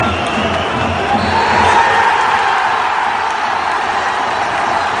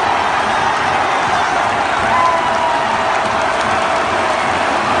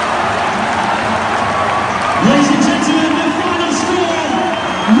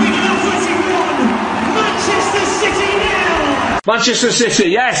Manchester City,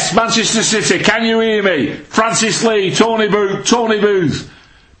 yes, Manchester City, can you hear me? Francis Lee, Tony Booth,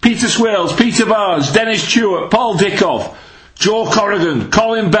 Peter Swales, Peter Barnes, Dennis Stewart, Paul Dickoff, Joe Corrigan,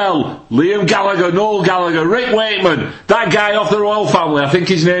 Colin Bell, Liam Gallagher, Noel Gallagher, Rick Wakeman, that guy off the Royal Family, I think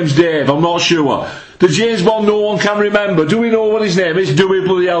his name's Dave, I'm not sure. The James Bond no one can remember. Do we know what his name is? Do we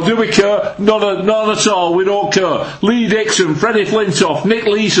bloody hell? Do we care? Not at all, we don't care. Lee Dixon, Freddie Flintoff, Nick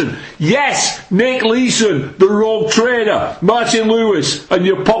Leeson. Yes, Nick Leeson, the rogue trader. Martin Lewis and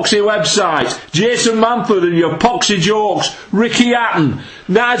your poxy website. Jason Manford and your poxy jokes. Ricky Hatton,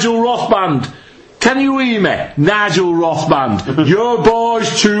 Nigel Rothband. Can you hear me? Nigel Rothband. Your boys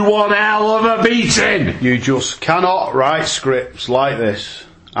 2-1 hell of a beating. You just cannot write scripts like this.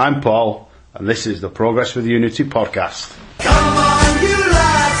 I'm Paul, and this is the Progress with Unity podcast. Come on, you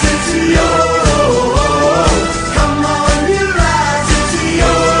lads, it's yo. Come on, you lads, it's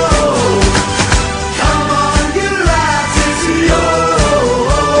yo. Come on, you lads, it's yo.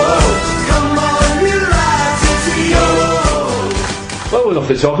 Come on, you lads, it's yo. Well, we're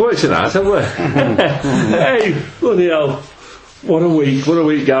nothing to talk about tonight, have we? Hey, bloody hell. What a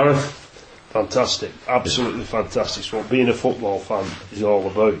week, Gareth. Fantastic, absolutely fantastic. It's what being a football fan is all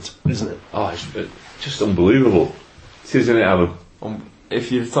about, isn't it? Oh, it's just unbelievable. Isn't it, Adam?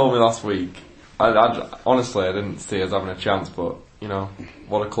 If you'd told me last week, honestly, I didn't see us having a chance, but, you know,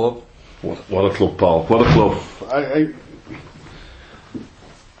 what a club. What a club, Paul. What a club.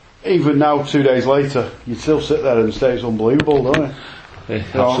 Even now, 2 days later, you still sit there and say it's unbelievable, don't you? Yeah,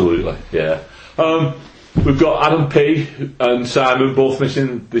 absolutely, yeah. We've got Adam P and Simon both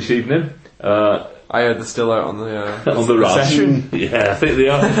missing this evening. I heard they're still out on the session. Yeah, I think they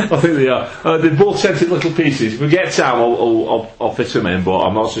are. They've both sent in little pieces. If we get time, I'll fit them in, but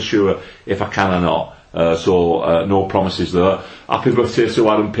I'm not so sure if I can or not. So no promises there. Happy birthday to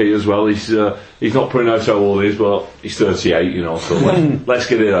Adam P as well. He's not putting out how old he is, but he's 38, you know. So let's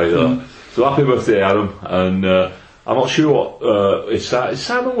get it out there. So happy birthday, Adam. And I'm not sure what is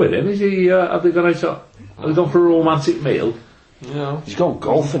Simon with him? Is he? Have they gone out? Have they gone for a romantic meal? Yeah. He's gone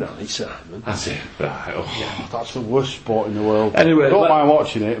golfing, hasn't he, Simon? That's it. Right. Oh. Yeah, that's the worst sport in the world. Anyway, don't mind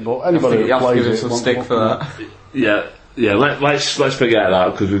watching it, but anybody who plays it some stick for that. Yeah. Let's forget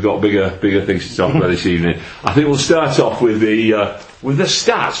that because we've got bigger things to talk about this evening. I think we'll start off with the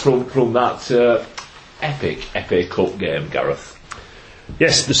stats from that epic FA Cup game, Gareth.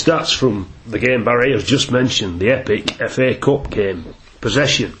 Yes, the stats from the game Barry has just mentioned, the epic FA Cup game.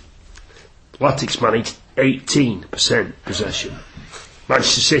 Possession. Latics managed 18% possession.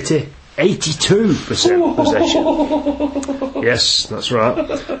 Manchester City, 82% possession. Yes, that's right.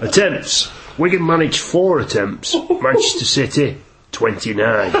 Attempts. Wigan managed 4 attempts. Manchester City,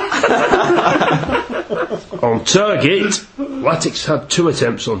 29. On target, Latics had 2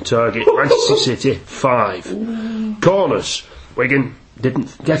 attempts on target. Manchester City, 5. Corners. Wigan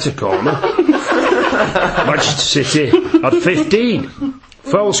didn't get a corner. Manchester City had 15.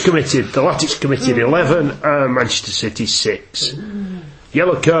 Fouls committed, the Latics committed 11 and Manchester City 6.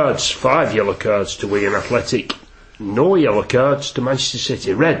 Yellow cards, 5 yellow cards to Wigan Athletic, no yellow cards to Manchester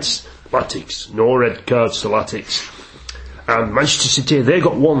City. Reds, Latics, no red cards to Latics. And Manchester City, they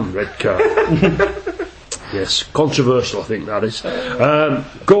got 1 red card. Yes, controversial I think that is.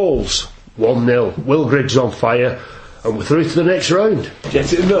 Goals, 1-0. Will Griggs on fire. And we're through to the next round.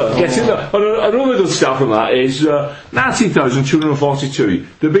 Get in there. Another good stat from that is 19,242.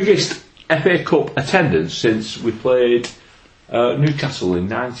 The biggest FA Cup attendance since we played Newcastle in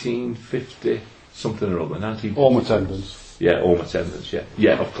 1950 something or other. Home attendance. Yeah, home attendance.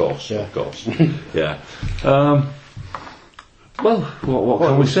 Yeah, of course. Yeah. Yeah. Well, what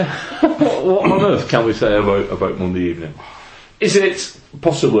can we say? What on earth can we say about Monday evening? Is it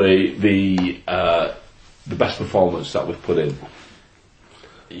possibly the best performance that we've put in?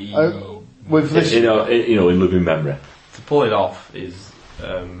 With this, in living memory. To pull it off is,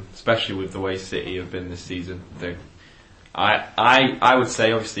 especially with the way City have been this season. I would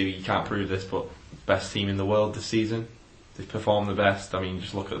say, obviously you can't prove this, but best team in the world this season. They've performed the best. I mean,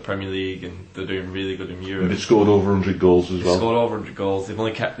 just look at the Premier League, and they're doing really good in Europe. And they've scored over 100 goals as well. Scored over 100 goals. They've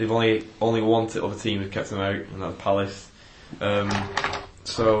only one other team who's kept them out, and that's Palace.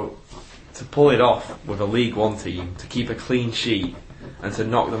 So to pull it off with a League One team, to keep a clean sheet, and to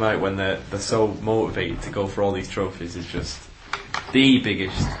knock them out when they're so motivated to go for all these trophies is just the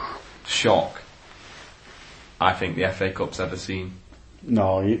biggest shock I think the FA Cup's ever seen.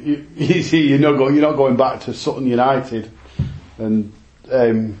 No, you're not going back to Sutton United and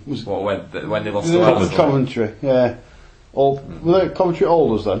when they lost to Coventry. Yeah, were they Coventry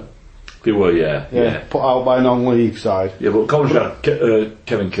Olders then? They were, yeah. Put out by a non-league side. Yeah, but Coventry had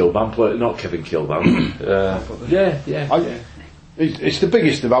Kevin Kilban play, not Kevin Kilban. It's the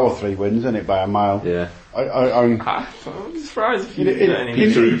biggest of our 3 wins, isn't it, by a mile? Yeah. I'm surprised if you didn't get any.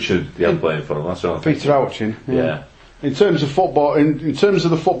 Peter Uchard, the playing for them, that's all. Peter Ouchin. Yeah. In terms of football, in terms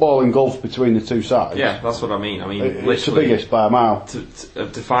of the footballing gulf between the two sides, Yeah, that's what I mean. I mean, it's the literally, biggest by a mile.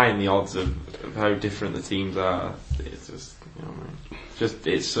 of defying the odds of how different the teams are. It's just, you know, what I mean?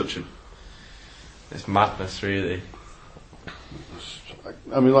 It's such a, it's madness, really.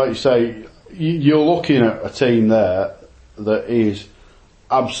 I mean, like you say, you're looking at a team there that is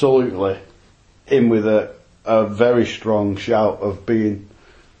absolutely in with a very strong shout of being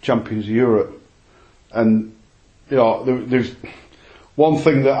champions of Europe. And, you know, there's one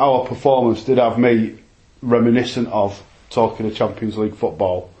thing that our performance did have me reminiscent of, talking of Champions League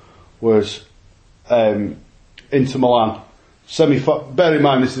football, was Inter Milan. Bear in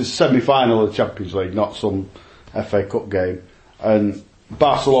mind, this is semi-final of the Champions League, not some FA Cup game. And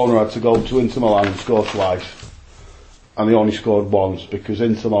Barcelona had to go to Inter Milan and score twice. And they only scored once because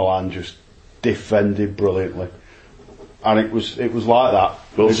Inter Milan just defended brilliantly. And it was like that.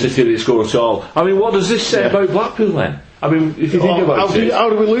 Well, City didn't score at all. I mean, what does this say about Blackpool then? I mean, if you think about it. How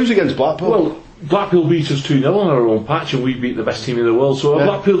did we lose against Blackpool? Well, Blackpool beat us 2-0 on our own patch and we beat the best team in the world. So are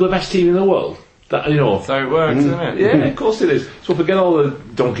Blackpool the best team in the world? That, you know. That's how it works, isn't it? Yeah, of course it is. So forget all the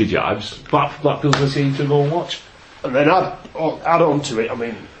donkey jibes. Blackpool's the team to go and watch. And then add on to it, I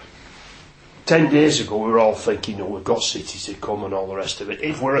mean, 10 days ago we were all thinking, we've got City to come and all the rest of it.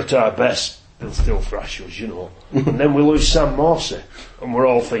 If we're at our best, they'll still thrash us, you know. And then we lose Sam Morsey, and we're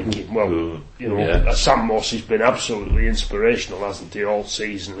all thinking, well, you know, Sam Morsey's been absolutely inspirational, hasn't he, all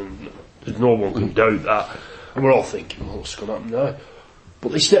season, and no one can doubt that. And we're all thinking, well, what's going to happen now?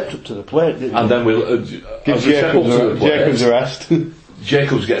 But they stepped up to the plate, didn't and they? then we'll give Jacobs arrest.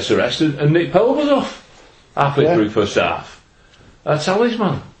 Jacobs gets arrested, and Nick Powell was off halfway through first half. That's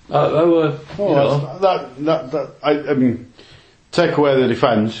talisman. I mean, take away the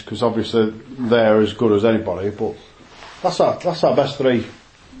defence, because obviously they're as good as anybody, but that's our best 3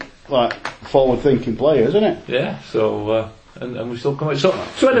 forward thinking players, isn't it? Yeah, so and we still come out. So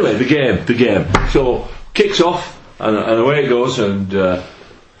anyway, the game. So kicks off and away it goes, and Aguero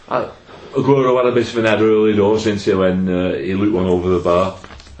had a bit of an header early doors, didn't he, when he looped one over the bar.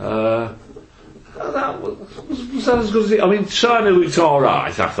 Was that as good as it? I mean, Sarni looked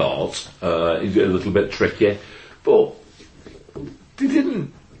alright, I thought. He got a little bit tricky, but they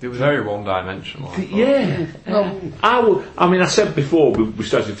didn't. It was very one-dimensional. I said before we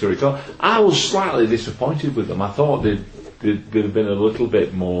started to record, I was slightly disappointed with them. I thought they'd have been a little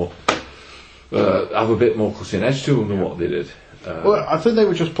bit more, have a bit more cutting edge to them than what they did. Well, I think they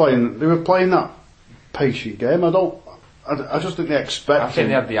were playing that patient game. I just think they expect. I think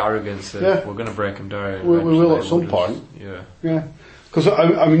they had the arrogance of we're going to break them down. We will at some point. Yeah. Because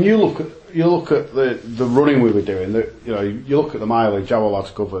I mean, you look at the running we were doing. You look at the mileage our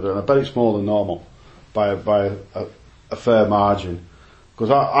lads covered, and I bet it's more than normal by a fair margin. Because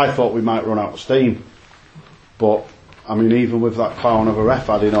I thought we might run out of steam, but I mean, even with that clown of a ref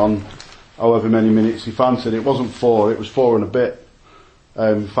adding on however many minutes he fancied, it wasn't 4. It was 4 and a bit,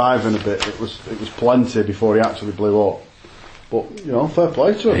 5 and a bit. It was plenty before he actually blew up. But, fair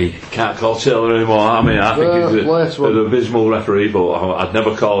play to him. He can't call Taylor anymore. I mean, I think he's an abysmal referee, but I'd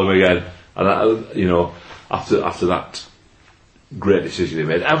never call him again. And, after that great decision he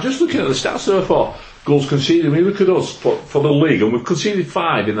made. I'm just looking at the stats so far. Goals conceded. I mean, look at us for the league, and we've conceded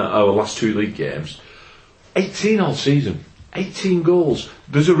 5 in our last 2 league games. 18 all season. 18 goals.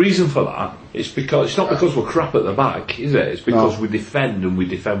 There's a reason for that. It's not because we're crap at the back, is it? It's because we defend, and we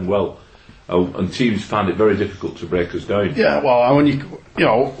defend well. And teams find it very difficult to break us down. Yeah, well, when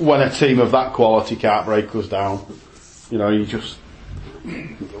when a team of that quality can't break us down, you just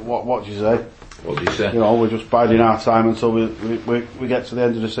what do you say? What do you say? We're just biding our time until we get to the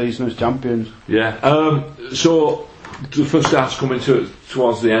end of the season as champions. Yeah. So the first half's coming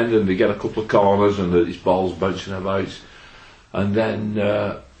towards the end, and they get a couple of corners, and these balls bouncing about, and then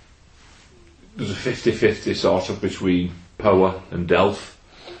there's a 50-50 sort of between Power and Delph.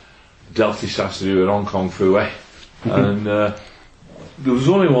 Delph decides to do an Hong Kong Fooey, and there was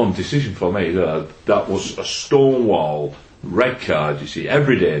only one decision for me there. That was a stonewall red card. You see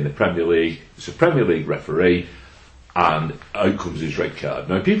every day in the Premier League. It's a Premier League referee, and out comes his red card.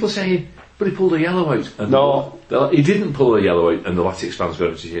 Now people are saying, but he pulled a yellow out. And no, he didn't pull a yellow out, and the Latics fans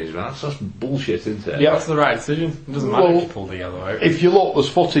going to change. That's bullshit, isn't it? Yeah, that's the right decision. It doesn't matter if he pulled the yellow out. If you look, there's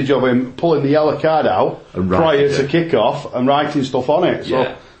footage of him pulling the yellow card out prior to kick-off and writing stuff on it.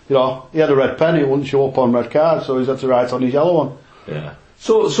 So, he had a red pen, it wouldn't show up on red card, so he's had to write on his yellow one. Yeah.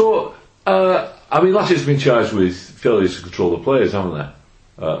 So I mean, Lassiter's been charged with failure to control the players, haven't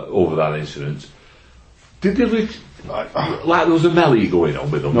they? Over that incident. Did they look like there was a melee going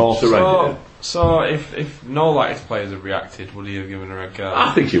on with them? No. surrounding them? So if no Latics players had reacted, would he have given a red card?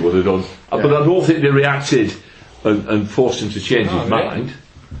 I think he would have done. But I don't think they reacted and forced him to change his mind.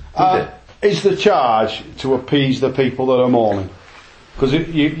 Is the charge to appease the people that are mourning? Because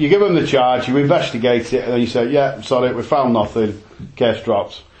you give them the charge, you investigate it, and then you say, yeah, sorry, we found nothing, case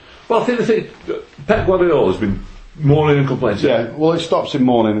dropped. Well, I think the thing, Pep Guardiola has been mourning and complaining. Yeah, well, it stops him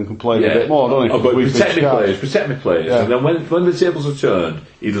mourning and complaining a bit more, doesn't it? Oh, but We've been protect me players. Yeah. And then when the tables are turned,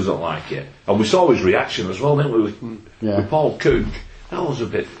 he doesn't like it. And we saw his reaction as well, didn't we? With Paul Cook, that was a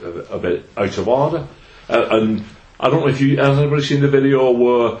bit out of order. And I don't know if has anybody seen the video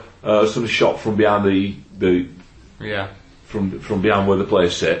where some shot from behind the from behind where the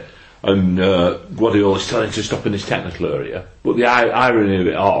players sit, and Guardiola's telling him to stop in his technical area. But the irony of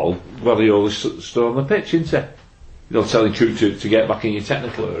it all, Guardiola's stood on the pitch, isn't he? You know, telling Cook to get back in your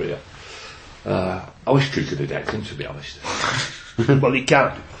technical area. I wish Cook could have decked him, to be honest. Well, he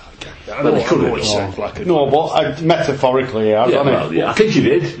can't. I Well, he could have know it done. sounds like a... No, but metaphorically, he has, Yeah, hasn't well, he? yeah, I think he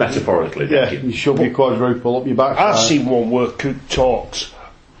did, metaphorically. Yeah, didn't he? you shove your quadruple up your back. I've seen one where Cook talks,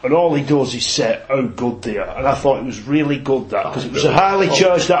 and all he does is say how good they are, and I thought it was really good because it was a highly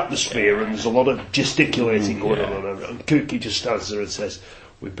charged atmosphere and there's a lot of gesticulating going on, and Cook, he just stands there and says,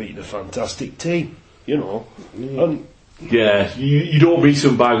 "We've beaten a fantastic team," you know. And Yeah, you don't beat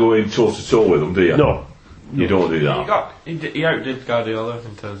them by going toe to toe with them, do you? no, You don't do that. He outdid Guardiola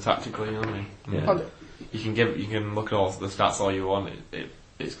in terms of tactically, you know what I mean? Yeah. You can look at all the stats all you want.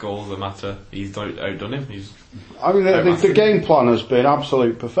 It's goals that matter. He's outdone him. I mean, the game plan has been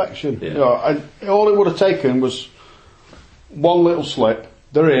absolute perfection. Yeah. You know, and all it would have taken was one little slip,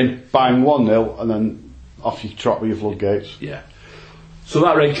 they're in, bang, 1-0, and then off you trot with your floodgates. Yeah. So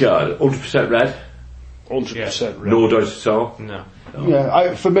that red card, 100% red, 100% red. no doubt at all. No.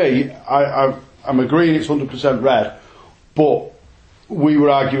 Yeah, for me, I'm agreeing it's 100% red, but we were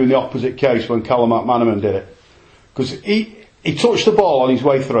arguing the opposite case when Callum McManaman did it. Because he touched the ball on his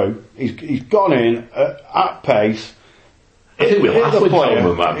way through, he's gone in at pace. I think we'll have the with player.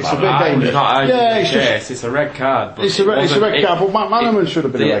 Callum McManaman. It's a bit dangerous. It's not arguing Yeah, the it's just- case. It's a red card. But It's a red card, but McManaman should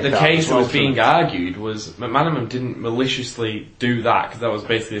have been a red the card. case as that well, was being shouldn't argued was McManaman didn't maliciously do that because that was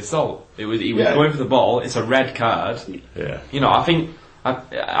basically assault. He was Yeah. going for the ball. It's a red card. Yeah. You know, I think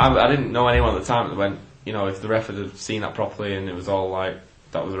I didn't know anyone at the time that went. You know, if the ref had seen that properly and it was all like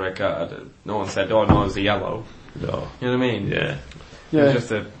that was a red card, no one said, "Oh no, it was a yellow." No. You know what I mean? Yeah. It was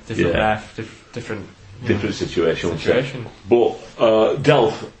just a different Yeah. ref, different. Different situation. Situation. But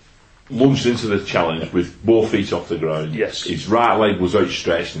Delph lunged into the challenge with both feet off the ground. Yes. His right leg was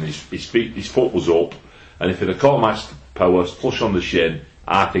outstretched and his foot was up. And if he'd have caught match power, flush on the shin,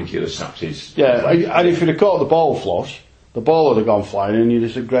 I think he'd have snapped his Yeah, and if he'd have caught the ball flush, the ball would have gone flying and you'd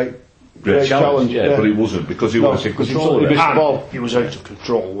have said great challenge. Yeah, but it wasn't because he was in because he control of missed it. the ball. He was out of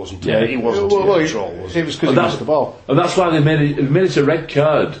control, wasn't he? Yeah. He wasn't Well, in control, was he? it was because he missed the ball. And that's why they made it a red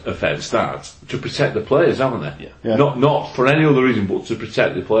card offence, that, to protect the players, haven't they? Yeah. Not for any other reason but to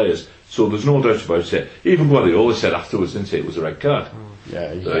protect the players. So there's no doubt about it. Even Guardiola said afterwards, didn't he, it was a red card.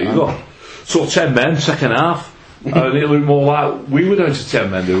 Yeah, There you go. So 10 men, second half. And it looked more like we were down to 10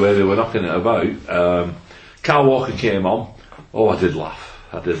 men the way they were knocking it about. Carl Walker came on. Oh, I did laugh.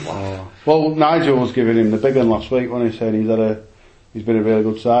 Well, Nigel was giving him the big one last week when he said he's been a really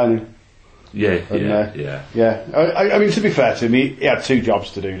good signing. Yeah. Yeah. I mean, to be fair to him, he had two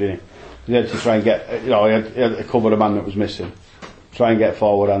jobs to do, didn't he? He had to try and get, he had to cover the man that was missing, try and get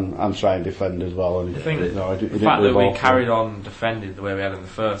forward and try and defend as well. And I think he the didn't fact do that we both. carried on defending the way we had in the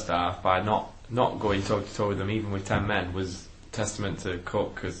first half by not going toe to toe with them, even with 10 men, was testament to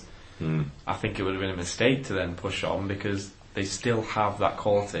Cook. Because I think it would have been a mistake to then push on because they still have that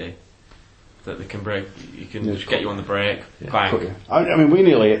quality that they can break. You can just get you on the break, bang. I mean, we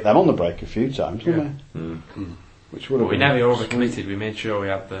nearly hit them on the break a few times, didn't we? Which would have But we been never overcommitted. We made sure we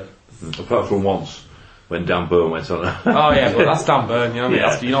had the. Apart from once, when Dan Burn went on. Oh yeah, but that's Dan Burn. You know what I mean? Yeah.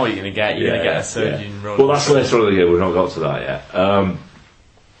 That's, you know what you're going to get. You're going to get a surgeon. Well, that's later on in the year. We've not got to that yet.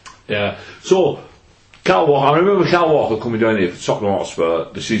 Yeah. So, Carl Walker. I remember Carl Walker coming down here for Tottenham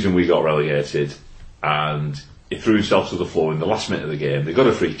Hotspur the season we got relegated, and he threw himself to the floor in the last minute of the game. They got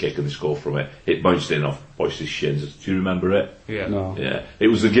a free kick and they scored from it. It bounced in off Boyce's shins. Do you remember it? Yeah. No. Yeah. It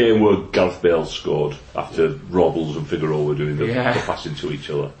was the game where Gareth Bale scored after Robles and Figueroa were doing the passing to each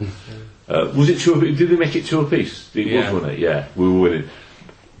other. Was it two? Did they make it two apiece? It was, wasn't it? Yeah, we were winning.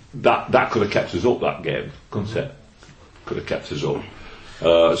 That could have kept us up, that game, couldn't it? Could have kept us up.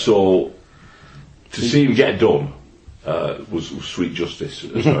 So to see him get done was sweet justice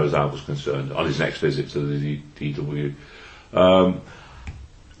as far as I was concerned on his next visit to the DW.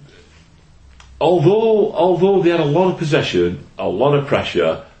 Although they had a lot of possession, a lot of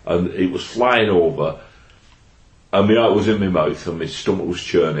pressure, and it was flying over, and my heart was in my mouth and my stomach was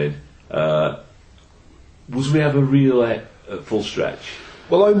churning, was we ever really at full stretch?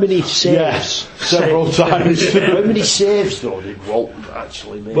 Well, how many saves? Yes, several times. How many saves though did Walton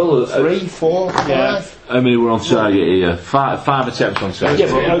actually make? Well, 3, 4, 5? Yeah. I mean, we're on target here. Five attempts on target.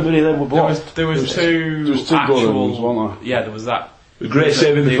 Yeah, but how many of them were blocked? There was two there was two actual. good ones, wasn't there? Yeah, there was that. A great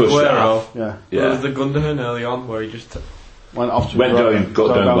save in the first half. Yeah. There was the Gundogan early on where he just. Went off to Went dry, down,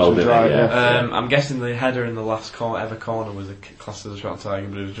 got down to well, didn't dry, he? Yeah. I'm guessing the header in the last ever corner was a class as a shot on target,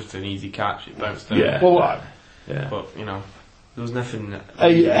 but it was just an easy catch. It bounced down. Yeah. Well, Yeah. But there was nothing.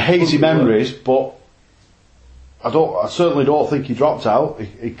 hazy memories, but I certainly don't think he dropped out.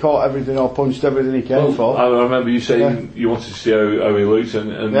 He caught everything or punched everything he came for. I remember you saying you wanted to see how he looked,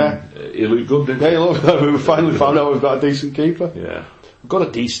 and Yeah. he looked good, didn't Yeah, look, we finally found out we've got a decent keeper. he? Yeah. We've got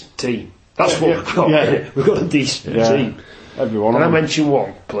a decent team. That's Yeah, what we've got. yeah. We've got a decent Yeah. team. Everyone. Can I of them. mention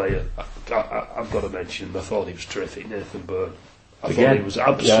one player? I've got to mention him. I thought he was terrific, Nathan Byrne. I thought Again. he was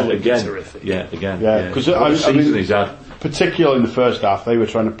absolutely Again. terrific. Yeah, again. Yeah, 'cause What I a season mean- he's had. Particularly in the first half, they were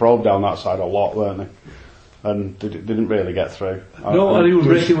trying to probe down that side a lot, weren't they? And they didn't really get through. No, and he was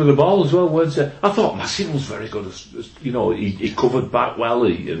breaking with the ball as well, weren't he? I thought Massimo was very good. He covered back well,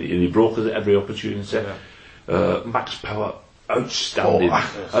 and he broke at every opportunity. Max Power, outstanding.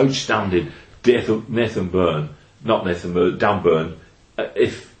 Outstanding. Nathan Byrne, not Nathan Byrne, Dan Byrne.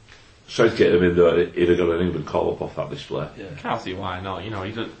 If Southgate had been there, he'd have got an England call up off that display. Can't see why not.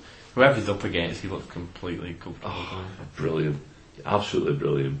 Whoever he's up against, he looks completely comfortable. Brilliant. Absolutely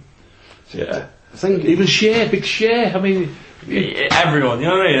brilliant. Yeah. I think Even Shea, big Shea, I mean... Everyone, you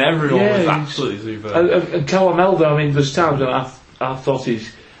know what I mean? Everyone Yeah, was he's- absolutely super. And Callum Elder, I mean, there's times that I thought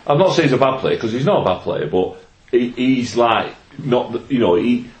I'm not saying he's a bad player, because he's not a bad player, but he's like, not,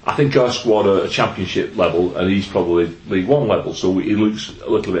 I think our squad are a championship level, and he's probably League One level, so he looks a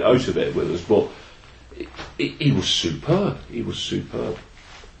little bit out of it with us, but he was superb. He was superb.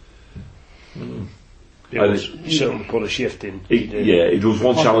 He certainly put a shift in. There was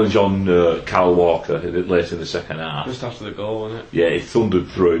one challenge on Kyle Walker late in the second half. Just after the goal, wasn't it? Yeah, he thundered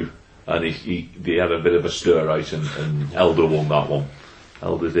through, and he had a bit of a stir out, and Elder won that one.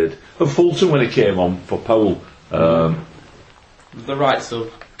 Elder did. And Fulton, when he came on for Powell, The right sub.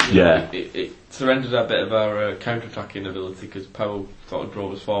 Yeah. It surrendered a bit of our counter-attacking ability because Powell sort of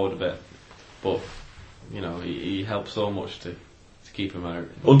drove us forward a bit. But, he helped so much to keep him out.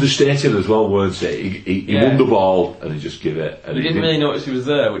 understated as well, weren't he? He won the ball, and he just give it. And We didn't really notice he was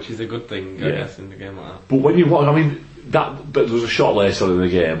there, which is a good thing, I Yeah. guess, in the game like that. But when you watch, I mean, but there was a shot later in the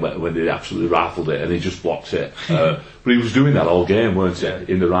game when they absolutely rifled it, and he just blocked it. But he was doing that all game, weren't he?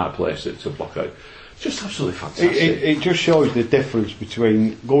 In the right place to block out. Just absolutely fantastic. it just shows the difference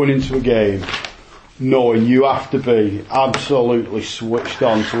between going into a game knowing you have to be absolutely switched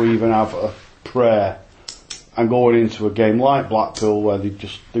on to even have a prayer, and going into a game like Blackpool where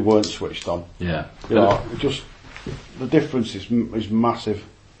they weren't switched on. Yeah. The difference is massive.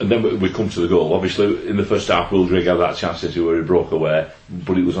 And then we come to the goal. Obviously, in the first half, Wildrig had that chance to where he broke away,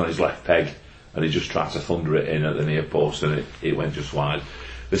 but it was on his left peg, and he just tried to thunder it in at the near post, and it went just wide.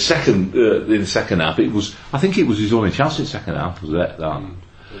 In the second half, I think it was his only chance in the second half, was it?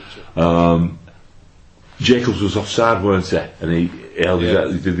 Jacobs was offside, weren't he? And he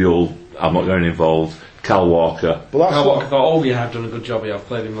did the old, I'm not getting involved. Cal Walker. But that's I what, thought Oldie had done a good job here. I've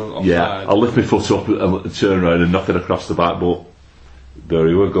played him offside. Yeah, I'll lift my foot up and turn around and knock it across the back, but there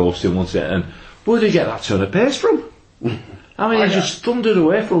he were ghosting, wasn't it? And where did he get that turn of pace from? I mean, he just thundered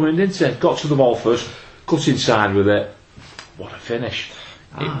away from him, didn't he? Got to the ball first, cut inside with it. What a finish.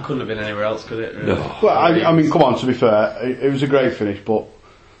 It couldn't have been anywhere else, could it? Really? No. well, I mean, come on. To be fair, it was a great finish, but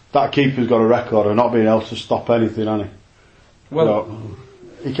that keeper's got a record of not being able to stop anything, hasn't he? Well,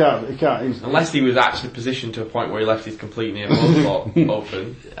 He can't. unless he was actually positioned to a point where he left his complete near post spot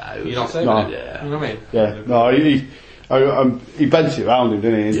open, you're not saving No. it. Yeah. You know what I mean? Yeah, no, he bent it round him,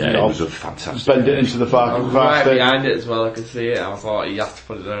 didn't he? Yeah, it was a fantastic bend it into the far I was far right stage. behind it as well. I could see it. I thought he has to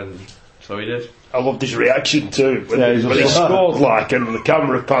put it there, and so he did. I loved his reaction too. When, Yeah, he's when he just like, scored, and the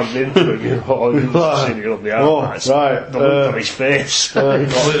camera panned into him, he was sitting on the Oh, outlines. right, The look on his face.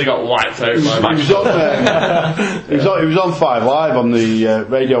 Completely got wiped out by He was Max. on, he was on 5 Live on the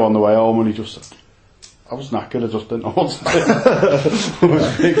radio on the way home, and he just said, I was knackered, I just didn't know what to do. I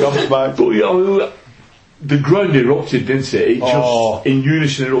was big gobsmacked. But the ground erupted, didn't it? It just in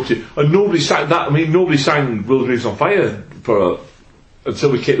unison erupted, and nobody sang that. I mean, nobody sang "Wilderness on Fire" for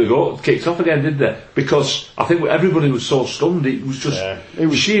until we kicked off again, didn't they? Because I think everybody was so stunned. It was just it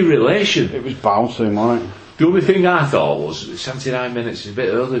was sheer elation. It was bouncing, wasn't it? The only thing I thought was 79 minutes is a bit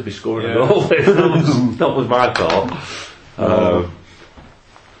early to be scoring a goal. that was my thought.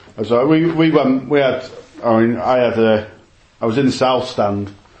 So I was in the south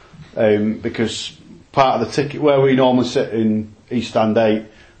stand because part of the ticket where we normally sit in East Stand 8,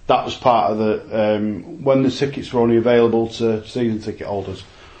 that was part of the when the tickets were only available to season ticket holders,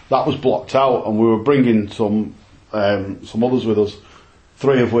 that was blocked out, and we were bringing some others with us,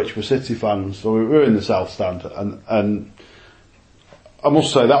 3 of which were City fans, so we were in the south stand, and I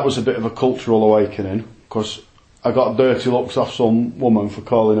must say that was a bit of a cultural awakening, because I got dirty looks off some woman for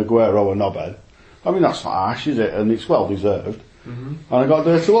calling Aguero a knobhead. I mean, that's not harsh, is it? And it's well deserved. And I got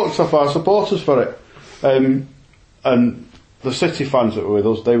dirty looks off our supporters for it. And the City fans that were with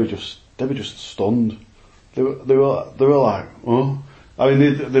us, they were just stunned. They were like, oh. I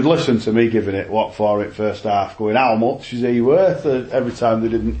mean, they'd listened to me giving it what for it first half, going, how much is he worth? Every time they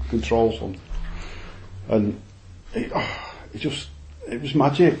didn't control something, and it was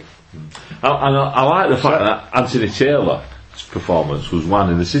magic. I like the fact that Anthony Taylor's performance was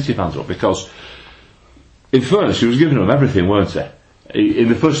winding the City fans up, because, in fairness, he was giving them everything, weren't he? In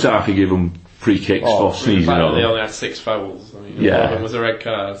the first half, he gave them free kicks for sneezing on They them. only had 6 fouls. I mean, Yeah. one of them was a red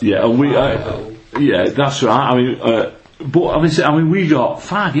card. Yeah, and yeah, that's right. I mean, we got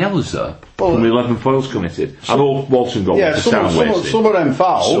 5 yellows there from 11 foils committed. I know Walton got Yeah, for time wasted. some of them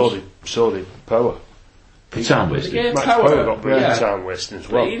fouls. So did Power. For time wasted. Yeah, Max Power Power got brilliant yeah. time wasting as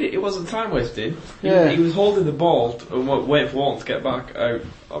But well. it wasn't time wasted. Yeah. He was holding the ball and waiting for Walton to get back out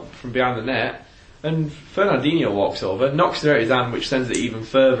from behind the net. And Fernandinho walks over, knocks it out of his hand, which sends it even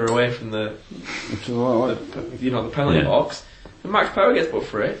further away from the penalty box. And Max Power gets put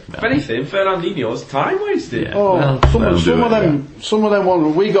for it. If anything, Fernandinho's time wasted. Yeah. Oh, Well, some of them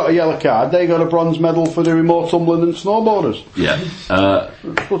won. We got a yellow card. They got a bronze medal for doing more tumbling than snowboarders. Yeah.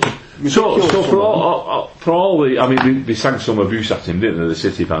 Ridiculous, So some for all the, I mean, they sang some abuse at him, didn't they? The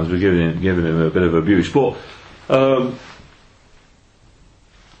City fans were giving him a bit of abuse, but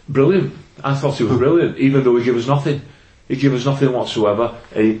brilliant. I thought he was brilliant, even though he gave us nothing. He gave us nothing whatsoever.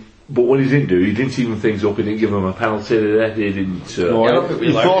 But what he didn't do, he didn't even things up. He didn't give him a penalty there. He didn't. I don't think we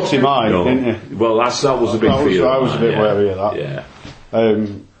he liked thought he might, didn't he? Well, that was a big fear. I was a bit wary of that. Yeah.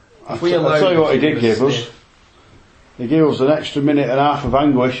 I'll tell you what he did give us. He gave us an extra minute and a half of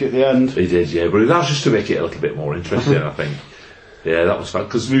anguish at the end. He did, yeah, but that was just to make it a little bit more interesting, I think. Yeah, that was fun,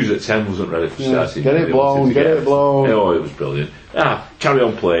 because news at 10 wasn't ready for starting. Get it blown, get it blown. Oh, it was brilliant. Carry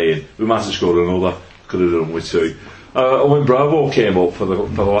on playing. We might have scored another. Could have done with 2. And when Bravo came up for the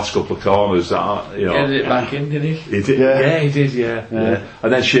last couple of corners, Ended it back in, did he? He did, Yeah. he did, yeah.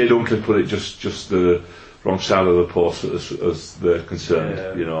 And then Shea Dunkley put it just the wrong side of the post as they're concerned,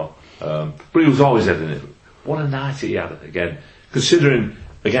 But he was always heading it. What a night he had again. Considering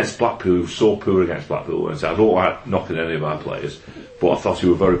against Blackpool, he was so poor against Blackpool. And I don't like knocking any of our players, but I thought he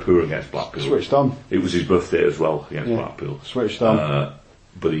was very poor against Blackpool. Switched on. It was his birthday as well against Blackpool. Switched on.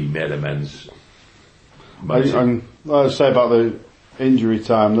 But he made amends. And like I say about the injury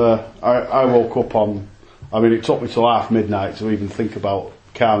time there, I woke up it took me till half midnight to even think about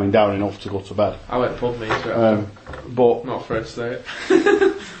calming down enough to go to bed. I went pub me, But not afraid to say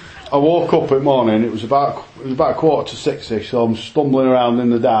it. I woke up in the morning, it was about 6:45ish, so I'm stumbling around in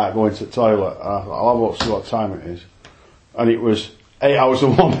the dark going to the toilet. I'll have a look to see what time it is. And it was 8 hours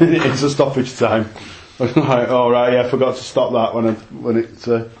and 1 minute into stoppage time. I was like, alright, I forgot to stop that when it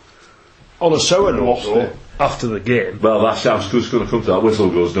On a sour note, Lost though, it. after the game, Well, that's just going to come to that. Whistle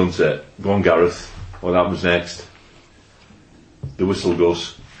goes, doesn't it? Go on, Gareth. What happens next? The whistle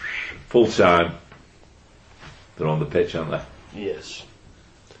goes. Full time. They're on the pitch, aren't they? yes.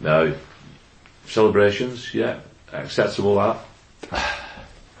 No. Celebrations, yeah. Acceptable, that.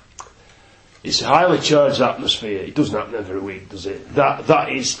 It's a highly charged atmosphere. It doesn't happen every week, does it?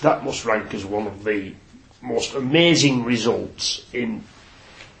 That must rank as one of the most amazing results in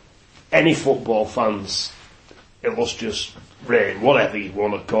any football fans' illustrious reign, whatever you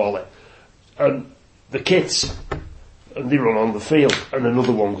want to call it. And the kids, and they run on the field, and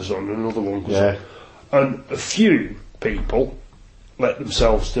another one goes on, and another one goes on. And a few people let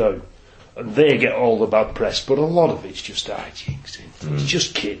themselves down, and they get all the bad press, but a lot of it's just hijinks. It's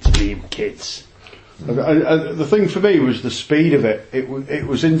just kids being kids. The thing for me was the speed of it. It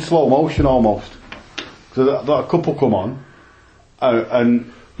was in slow motion almost. So that couple come on,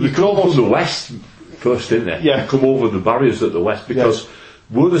 and You could almost the west first, didn't they? Yeah. You come over the barriers at the west, because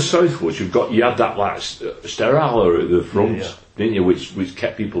were the southwards, you had that like sterile at the front, didn't you, which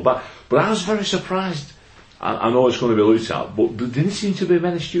kept people back. But I was very surprised I know it's going to be looked at, but there didn't seem to be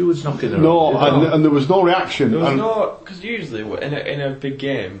many stewards knocking around. No, did there? and there was no reaction. There was and no, because usually in a big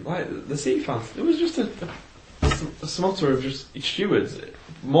game, like the City fans, there was just a smutter of just stewards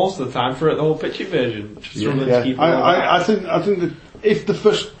most of the time for the whole pitch invasion, just struggling to keep it all back. I think that if the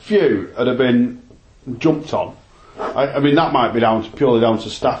first few had been jumped on, I mean that might be purely down to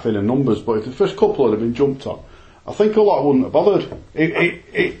staffing and numbers, but if the first couple had been jumped on, I think a lot wouldn't have bothered.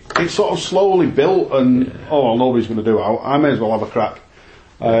 It sort of slowly built, and well, nobody's going to do it. I may as well have a crack.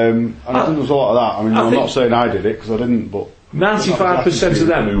 And I think there was a lot of that. I mean, I'm not saying I did it because I didn't, but 95% of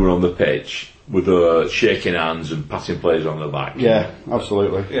them who were on the pitch were shaking hands and patting players on the back. yeah,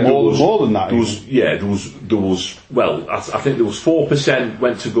 absolutely. Yeah. More than that. There was. Well, I think there was 4%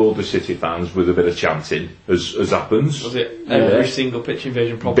 went to Golden City fans with a bit of chanting, as happens. Was it every single pitch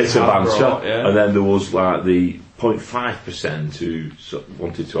invasion probably Bit of had banter, brought, yeah. and then there was like the 0.5% who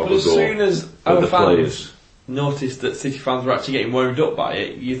wanted to have But a as go soon as at our the fans players. noticed that City fans were actually getting wound up by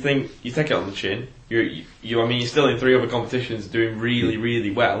it, you think you take it on the chin. You're still in 3 other competitions doing really, really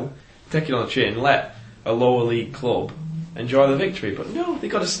well. Take it on the chin. Let a lower league club enjoy the victory, but no, they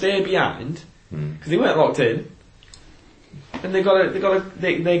got to stay behind because they weren't locked in, and they got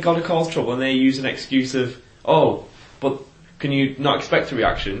to cause trouble, and they use an excuse of but can you not expect a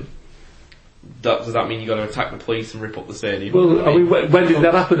reaction? Does that mean you got to attack the police and rip up the stadium? Well, I mean, when did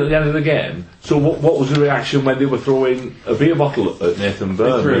that happen at the end of the game? So what was the reaction when they were throwing a beer bottle at Nathan They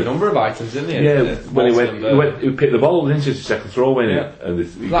Byrne? threw a number of items, didn't they? Yeah, when he picked the ball, didn't he, to second throw in Yeah. it?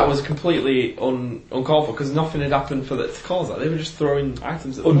 And That was completely uncalled for because nothing had happened for that to cause that. They were just throwing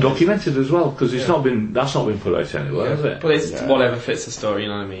items at the players. undocumented as well, because that's not been put out anywhere, has it? But it's whatever fits the story, you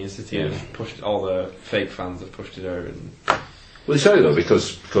know what I mean? City have pushed, all the fake fans have pushed it over. And Well, it's only though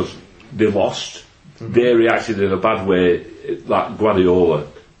because they lost. They reacted in a bad way, like Guardiola.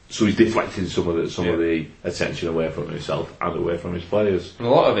 So he's deflecting some of the attention away from himself and away from his players. a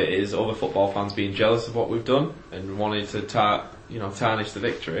lot of it is other football fans being jealous of what we've done and wanting to tarnish the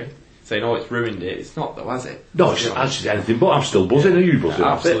victory, saying, "Oh, it's ruined it." It's not though, has it? No, it's not actually anything. But I'm still buzzing. Are you buzzing?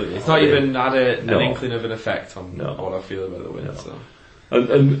 Absolutely, it's not even had an No. inkling of an effect on No. what I feel about the win. No. So.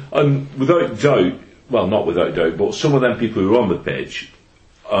 And without doubt, well, not without doubt, but some of them people who are on the pitch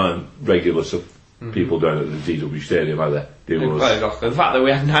aren't regulars of people down at the DW Stadium, are they? They The was, fact that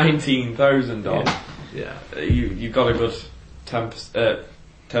we had 19,000 on, yeah. you've got a good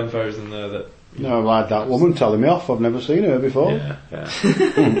 10,000 there that. no, I had that woman telling me off. I've never seen her before. Yeah.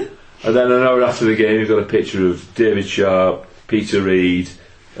 And then an hour after the game, you've got a picture of David Sharp, Peter Reid,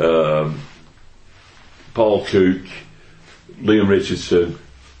 Paul Cook, Liam Richardson,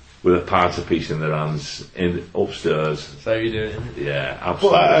 with a parter piece in their hands upstairs. So you doing? Yeah,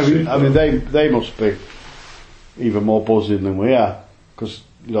 But absolutely. I mean, they must be even more buzzing than we are because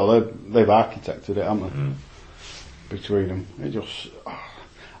they've architected it, haven't they? Between them, it just.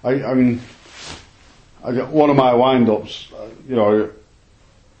 I mean, I got one of my wind-ups.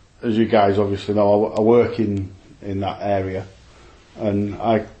 As you guys obviously know, I work in that area, and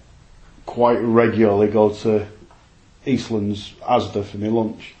I quite regularly go to Eastlands Asda for my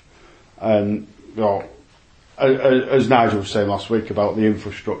lunch. And as Nigel was saying last week about the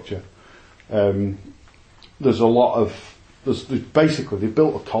infrastructure, there's a lot of basically they've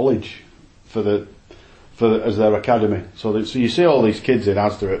built a college as their academy. So you see all these kids in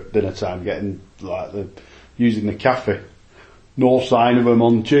Asda at dinner time getting using the cafe. No sign of them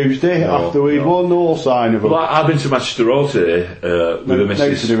on Tuesday after we'd won. No sign of them. Well, I've been to Manchester Road today with the Nothing to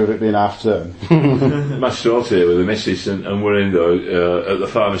missus. do with it being half term. Manchester Road today with the missus, and we're in at the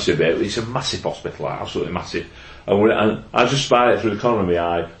pharmacy bit. It's a massive hospital, absolutely massive. And I just spied it through the corner of my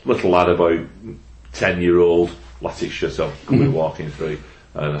eye. Little lad, about 10-year-old, latex shirt on, coming walking through,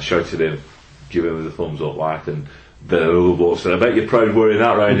 and I shouted him, giving him the thumbs up, and the other bloke said, "I bet you're proud wearing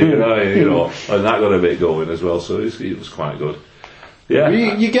that round here," and that got a bit going as well. So it was quite good. Yeah,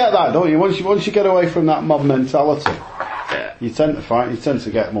 You get that, don't you? Once you get away from that mob mentality, you tend to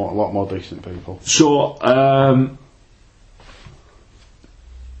get a lot more decent people. So,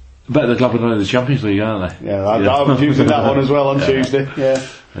 bet they're dropping out of the Champions League, aren't they? Yeah, I was using that one as well on Tuesday. Yeah.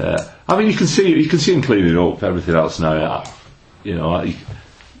 Yeah. I mean, you can see him cleaning up everything else now.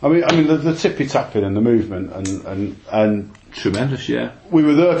 I mean the tippy tapping and the movement and Tremendous, yeah. we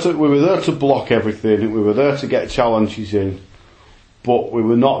were there to block everything. We were there to get challenges in, but we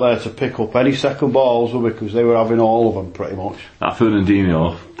were not there to pick up any second balls, were we? Because they were having all of them pretty much. That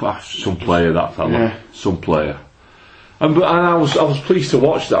Fernandinho, some player, that fella, Yeah. some player. And I was pleased to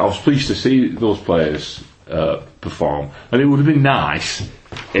watch that. I was pleased to see those players perform. And it would have been nice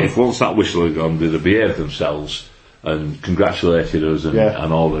if once that whistle had gone, they'd have behaved themselves and congratulated us and, Yeah.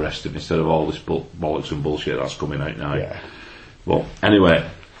 and all the rest of it, instead of all this bollocks and bullshit that's coming out now. Yeah. Well, anyway,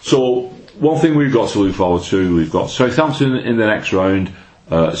 so one thing we've got to look forward to, we've got Southampton in the next round.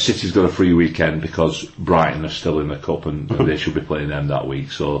 City's got a free weekend because Brighton are still in the cup and they should be playing them that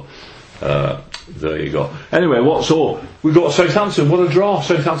week. So there you go. Anyway, so we've got Southampton. What a draw!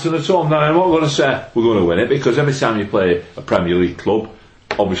 Southampton at home. Now I'm not going to say we're going to win it, because every time you play a Premier League club,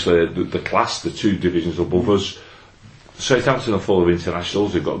 obviously the class, the two divisions above us, Southampton are full of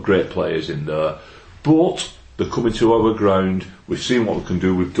internationals. They've got great players in there, but they're coming to our ground. We've seen what we can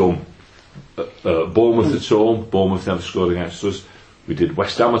do. We've done Bournemouth at home. Bournemouth never scored against us. We did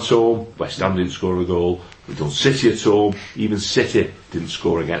West Ham at home. West Ham didn't score a goal. We've done City at home. Even City didn't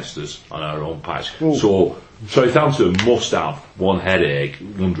score against us on our own patch. Ooh. So Southampton must have one headache,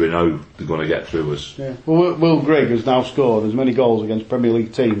 wondering how they're going to get through us. Yeah. Well, Will Grigg has now scored as many goals against Premier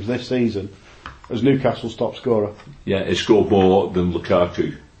League teams this season as Newcastle's top scorer. Yeah, he scored more than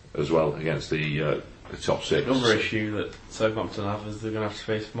Lukaku as well against the top six. Another issue that Southampton have is they're going to have to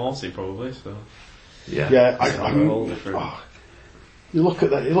face Morsey probably. So Yeah. Yeah, it's a whole different. you look at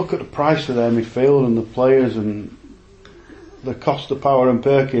that. You look at the price of their midfield and the players and the cost of Power and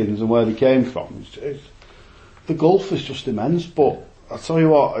Perkins and where they came from. The gulf is just immense. But I tell you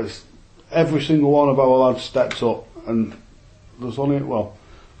what, every single one of our lads stepped up, and there's only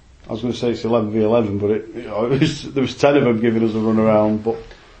I was going to say it's 11v11, but there was 10 of them giving us a run around, but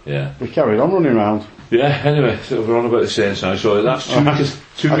Yeah. we carried on running around. Yeah, anyway, so we're on about the Saints now, so that's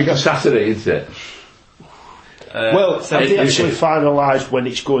two weeks Saturday, isn't it? Well, have they it's- actually finalised when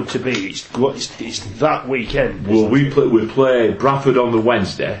it's going to be? It's that weekend. Well, we play Bradford on the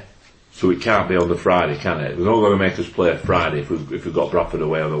Wednesday, so it can't be on the Friday, can it? They're not going to make us play Friday if we've got Bradford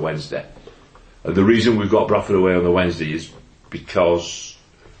away on the Wednesday. And the reason we've got Bradford away on the Wednesday is because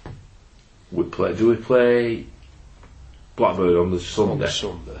we play Blackburn on the Sunday?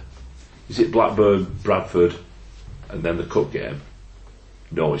 Sunday. Is it Blackburn, Bradford, and then the cup game?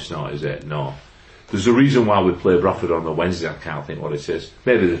 No, it's not, is it? No. There's a reason why we play Bradford on the Wednesday. I can't think what it is.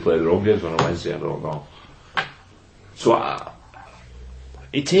 Maybe they play their own games on a Wednesday. I don't know. So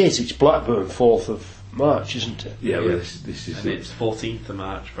It is. It's Blackburn, 4th of March, isn't it? yeah, Yeah. well, this is And it. it's 14th of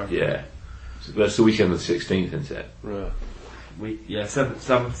March. Bradford. Yeah. So that's the weekend of the 16th, isn't it? Right.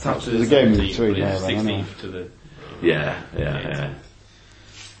 Saturday There's a game in 17th, between but there, it's then, isn't 16th to the. Yeah.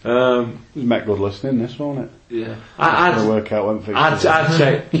 It was Met good listening, this, won't it? Yeah. Trying to work out when fixtures.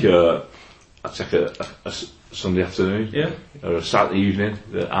 I'd take a Sunday afternoon. Yeah. Or a Saturday evening.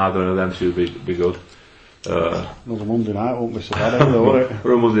 Either of them two would be good. Another Monday night won't be so bad either, will it?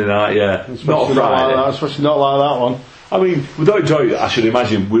 Or a Monday night, yeah. Especially Not a Friday. like that, especially not like that one. I mean, without doubt, I should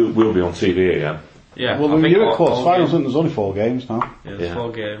imagine we'll be on TV again. Yeah. Well, I the think Europe all quarter finals, games- there's only 4 games now. Yeah, there's Yeah.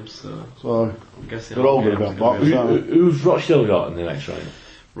 4 games, so So, I'm guessing they're all games going to be are on gonna box, aren't they? Who's Rochdale got in the next round?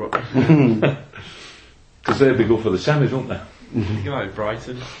 Ro- Because they'd be good for the semis, wouldn't they? I think about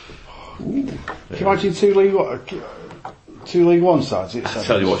Brighton. Can you imagine two League One sides? I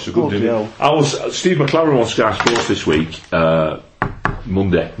tell you what's a good Bloody deal. hell. Steve McLaren on Sky Sports this week,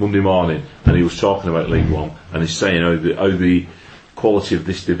 Monday morning, and he was talking about League One, and he's saying how the quality of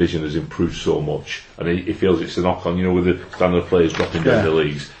this division has improved so much, and he feels it's a knock on, with the standard of players dropping down Yeah. the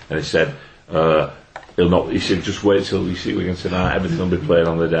leagues, and he said he said just wait till you see Wigan tonight, everything will be playing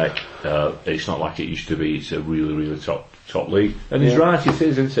on the deck. It's not like it used to be. It's a really, really top league, and he's right, it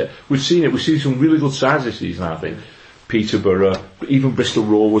is, isn't it? We've seen some really good sides this season, I think. Peterborough, even Bristol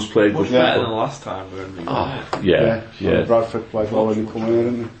Rovers played good Much better than football. the last time we were in the Yeah. Bradford played well when they come here,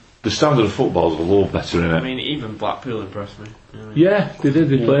 didn't they? The standard of football's a lot better, innit? I mean, even Blackpool impressed me. Yeah, they did.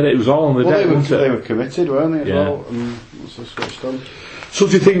 They played it. It was all on the Well, deck, they wasn't it? were committed, weren't they, as Yeah. well? And that's just what it's done. So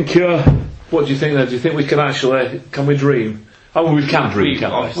do you think? What do you think then? Do you think we can actually? Can we dream? I mean, we can dream,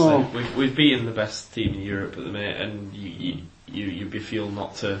 can't we? Obviously, Oh. we've beaten the best team in Europe at the minute, and you'd be feel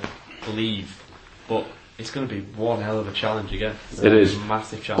not to believe, but it's going to be one hell of a challenge again. It's It is. a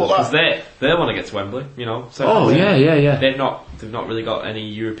massive challenge But because they want to get to Wembley, So Oh yeah. They've not really got any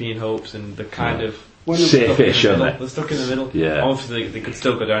European hopes, and they're kind of Safe-ish, stuck in the aren't middle. they? They're stuck in the middle. Yeah. Obviously, they could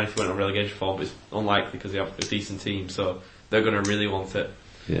still go down if they went on relegation form, but it's unlikely because they have a decent team, so they're going to really want it.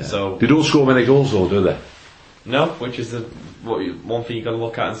 Yeah. So They don't score many goals, though, do they? no, which is one thing you got to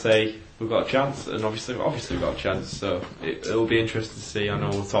look at and say we've got a chance, and obviously we've got a chance. So it'll be interesting to see. I know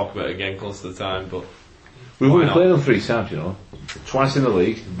we'll talk about it again close to the time, but We've Why only not? played them 3 times, Twice in the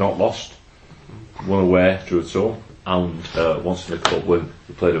league, not lost. One away, drew at home, and once in the cup when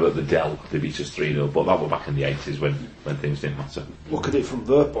we played them at the Dell, they beat us 3-0. But that was back in the 80s when things didn't matter. Look at it from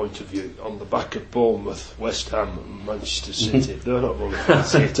their point of view. On the back of Bournemouth, West Ham, and Manchester City, they're not running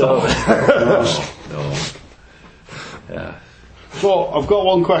fancy at all. No. So, I've got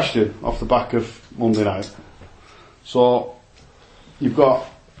one question off the back of Monday night. So, you've got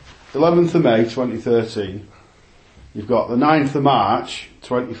 11th of May 2013, you've got the 9th of March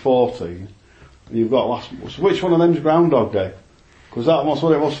 2014, and you've got which one of them's Groundhog Day? Because that was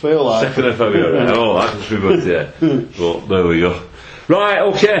what it must feel like. 2nd of February. Oh, that must be good, yeah. But there we go. Right,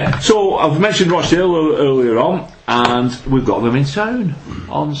 okay. So I've mentioned Rochdale earlier on, and we've got them in town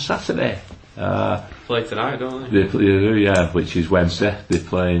on Saturday. Play tonight, don't they? They do, yeah, which is Wednesday. They're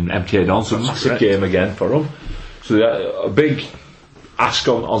playing MK Dons, a massive game again for them. So a big ask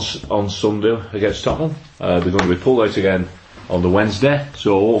on Sunday against Tottenham. They're going to be pulled out again on the Wednesday,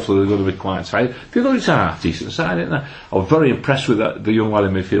 so hopefully they're going to be quite tight. They got a half decent side, didn't they? I was very impressed with the young lad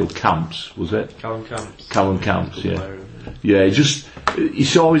in midfield, Camps, was it? Callum Camps. Callum Camps, yeah. Yeah,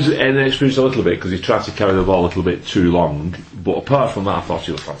 he's always inexperienced a little bit because he tried to carry the ball a little bit too long, but apart from that I thought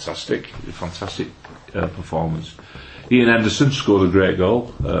he was fantastic performance. Ian Henderson scored a great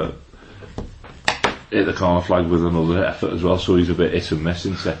goal, hit the corner flag with another effort as well, so he's a bit hit and miss,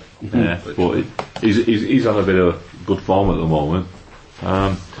 isn't he? Yeah, but he's on a bit of good form at the moment.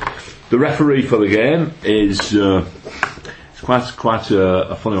 The referee for the game is it's quite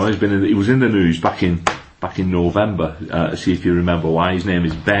a funny one. He was in the news back in November. See if you remember why. His name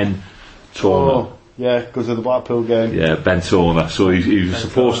is Ben Toner. Oh, yeah, because of the Blackpool game. Yeah, Ben Toner. So he was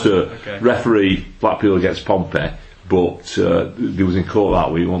supposed to referee Blackpool against Pompey, but he was in court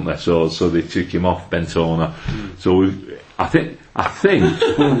that week, weren't they? So they took him off, Ben Toner. So I think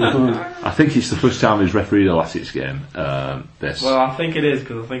it's the first time he's refereed a Latics game. Well, I think it is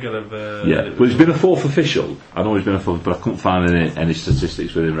because I think of the. Yeah, but he's been a fourth official. I know he's been a fourth, but I couldn't find any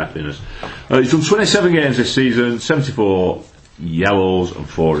statistics with him repping us. He's done 27 games this season, 74 yellows and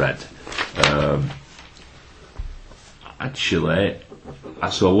 4 red. Actually,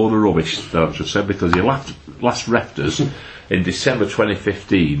 that's a load of rubbish that I've just said because he last refed us in December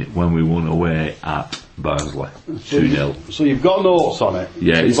 2015 when we won away at Barnsley 2-0. So you've got notes on it.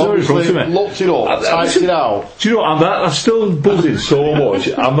 Yeah, so it's you've there in front obviously of me. looked it up, typed it out. Do you know what? I'm still buzzing so much.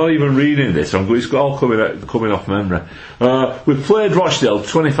 I'm not even reading this. It's all coming off memory. We've played Rochdale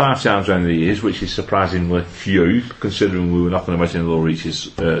 25 times around the years, which is surprisingly few, considering we were not going to make any low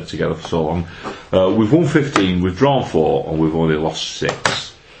reaches together for so long. We've won 15, we've drawn 4, and we've only lost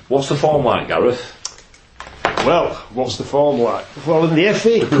 6. What's the form like, Gareth? Well, what's the form like? Well, in the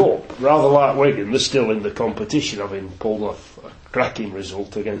FA Cup, rather like Wigan, they're still in the competition, having pulled off a cracking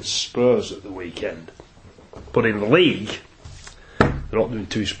result against Spurs at the weekend. But in the league, they're not doing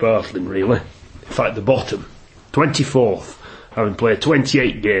too sparkling, really. In fact, the bottom, 24th, having played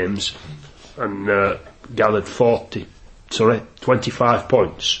 28 games and gathered 25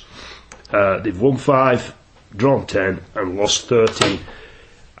 points. They've won 5, drawn 10, and lost 13.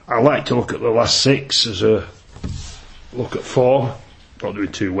 I like to look at the last 6 as a look at form. Not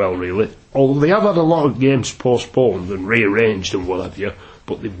doing too well, really. Although they have had a lot of games postponed and rearranged and what have you,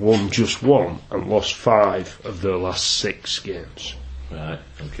 but they've won just 1 and lost 5 of their last 6 games. Right,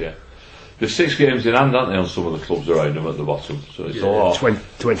 okay. There's 6 games in hand, aren't they, on some of the clubs around them at the bottom, so it's a lot.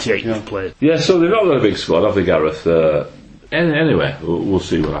 28 played. Yeah, so they've not got a big squad, have they, Gareth? Anyway, we'll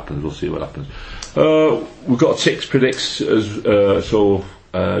see what happens. We've got Tix predicts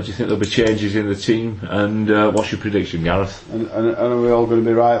do you think there'll be changes in the team? And what's your prediction, Gareth? And are we all going to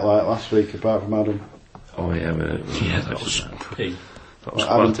be right like last week, apart from Adam? Oh yeah, That was Adam quite P.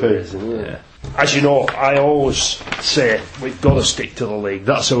 amazing, yeah. As you know, I always say we've got to stick to the league.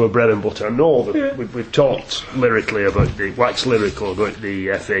 That's our bread and butter. I know that we've talked lyrically about wax lyrical about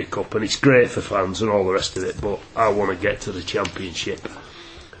the FA Cup, and it's great for fans and all the rest of it, but I want to get to the Championship.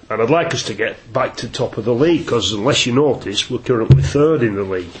 And I'd like us to get back to top of the league, because unless you notice, we're currently 3rd in the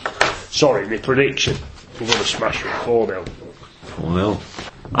league. Sorry, my prediction, we're going to smash them 4-0. 4-0.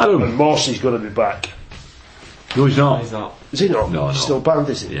 Adam. And Morsy's going to be back. No, he's not. He's not. Is he not? No. He's still banned,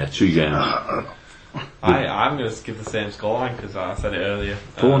 is he? Yeah, 2 games. I'm going to give the same scoreline because I said it earlier.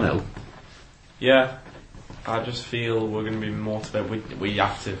 4-0. Yeah, I just feel we're going to be motivated. We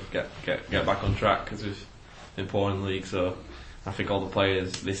have to get back on track because we've been poor in the league. So I think all the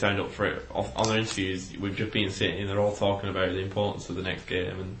players, they signed up for it. On their interviews, we've just been sitting, they're all talking about the importance of the next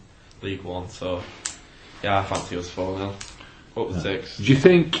game and League One. So yeah, I fancy us 4-0. Up to 6. Do you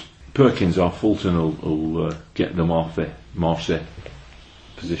think Perkins or Fulton will get them off the Morsey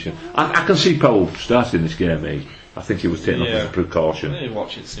position? I can see Powell starting this game. I think he was taking up as a precaution. He's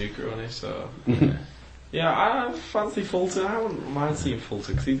watching snooker, wasn't he? So yeah, I fancy Fulton. I wouldn't mind seeing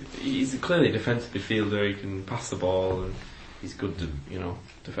Fulton because he's clearly a defensive midfielder. He can pass the ball and he's good,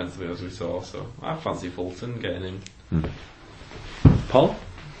 defensively as we saw. So I fancy Fulton getting in. Paul?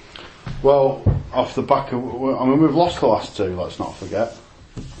 Well, off the back of, I mean, we've lost the last two, let's not forget,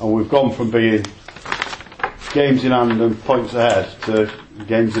 and we've gone from being games in hand and points ahead to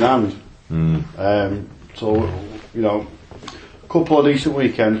games in hand. So, you know, a couple of decent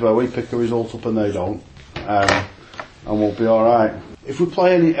weekends where we pick a result up and they don't, and we'll be alright. If we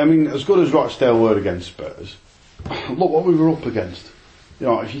play any, I mean, as good as Rochdale were against Spurs, look what we were up against. You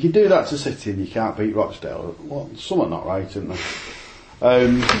know, if you can do that to City and you can't beat Rochdale, well, something not right, isn't there? I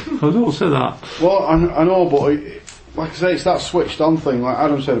don't say that. Well, I know, but like I say, it's that switched on thing, like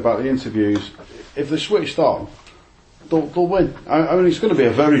Adam said about the interviews. If they're switched on, they'll win. I mean, it's going to be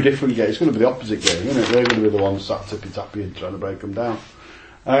a very different game. It's going to be the opposite game, isn't it? They're going to be the ones sat tippy-tappy and trying to break them down.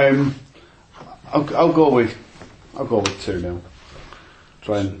 I'll go with 2-0.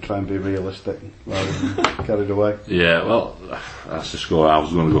 Try and be realistic rather than carried away. Yeah, well, that's the score. I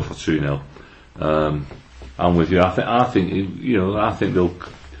was going to go for 2-0. I'm with you. I think you know. I think they'll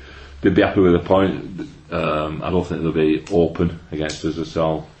be happy with a point. I don't think they'll be open against us at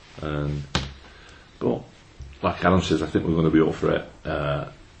all. But like Adam says, I think we're going to be up for it, and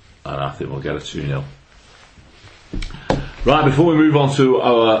I think we'll get a 2-0. Right, before we move on to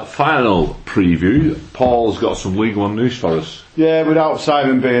our final preview, Paul's got some League One news for us. Yeah, without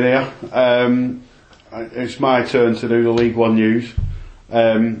Simon being here, it's my turn to do the League One news.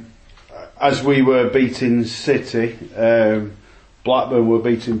 As we were beating City, Blackburn were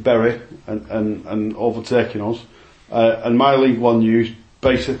beating Bury and overtaking us. And my League One news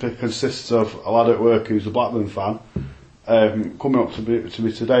basically consists of a lad at work who's a Blackburn fan coming up to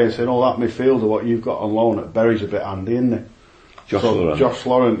me today and saying, "Oh, that midfielder what you've got on loan at Bury's a bit handy, isn't it?" Josh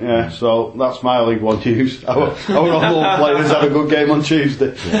Laurent, yeah. So that's my League One news. Our on-loan players had a good game on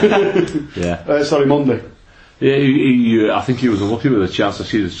Tuesday. Yeah. Sorry, Monday. Yeah, I think he was unlucky with a chance to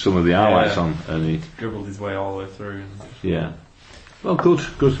see some of the highlights on, and he dribbled his way all the way through. Yeah. Well, good.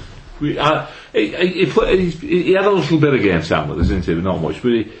 He had a little bit of game time with us, didn't he? But not much.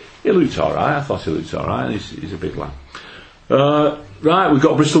 But he looked alright. I thought he looked alright. He's a big lad. Right, we've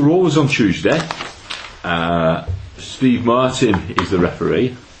got Bristol Rovers on Tuesday. Steve Martin is the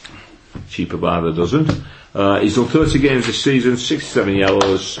referee. Cheaper by the dozen. He's done 30 games this season, 67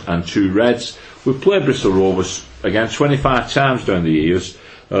 yellows and 2 reds. We've played Bristol Rovers again 25 times down the years.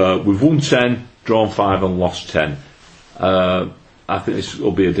 We've won 10, drawn 5 and lost 10. I think this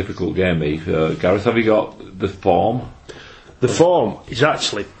will be a difficult game, Eve. Gareth, have you got the form? The form is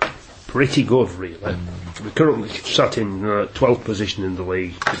actually pretty good, really. We're currently sat in 12th position in the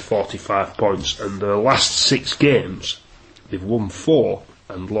league with 45 points, and the last 6 games they've won 4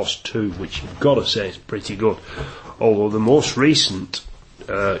 and lost 2, which you've got to say is pretty good. Although the most recent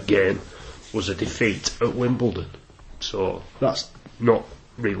game was a defeat at Wimbledon, so that's not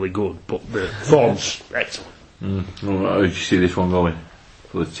really good, but the form's excellent. How do you see this one going?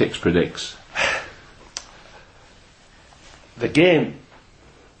 For the Tix predicts. The game,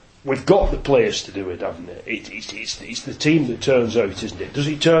 we've got the players to do it, haven't it? It's the team that turns out, isn't it? Does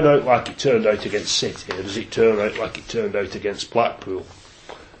it turn out like it turned out against City, or does it turn out like it turned out against Blackpool?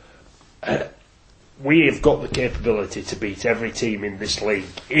 We have got the capability to beat every team in this league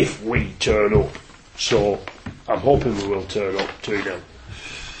if we turn up. So I'm hoping we will turn up 2-0.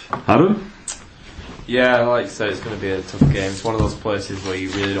 Adam? Yeah, like you said, it's going to be a tough game. It's one of those places where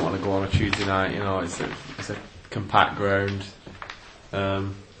you really don't want to go on a Tuesday night. You know, it's a compact ground.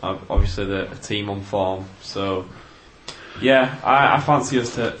 Obviously, a team on form. So, yeah, I fancy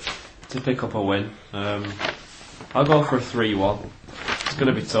us to pick up a win. I'll go for a 3-1. It's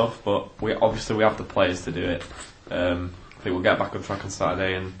going to be tough, but we have the players to do it. I think we'll get back on track on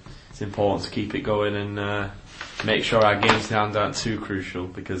Saturday, and it's important to keep it going and make sure our games in hand aren't too crucial,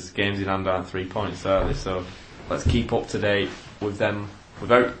 because games in hand aren't 3 points, are they? So let's keep up to date with them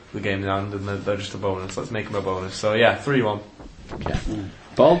without the game in hand, and they're just a bonus. Let's make them a bonus. So yeah, 3-1. Okay.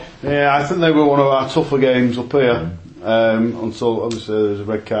 Paul? Yeah, I think they were one of our tougher games up here, until obviously there's a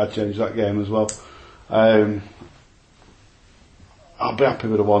red card change that game as well. I'll be happy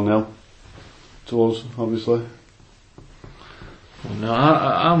with a 1-0 to us, obviously. No,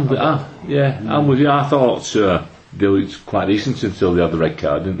 I'm with you. I thought they looked quite decent until they had the red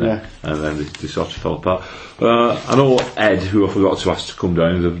card, didn't they? Yeah. And then they sort of fell apart. I know Ed, who I forgot to ask to come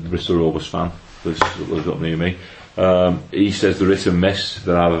down, the Bristol Rovers fan, lives up near me. He says they're hit and miss.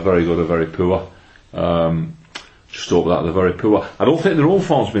 They're either very good or very poor. Just hope that they're very poor. I don't think their own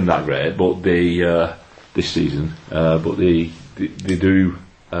form's been that great, but this season, but they do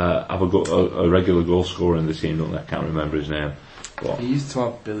have a regular goal scorer in the team, don't they? I can't remember his name. But He used to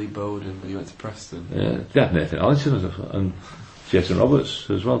have Billy Bowden, but he went to Preston. they had Nathan Allison and Jason Roberts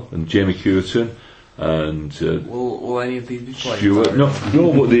as well, and Jamie Curtin. and Will any of these be played? Stewart. No,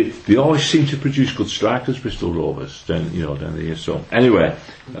 but they always seem to produce good strikers, Bristol Rovers, down the year. So anyway,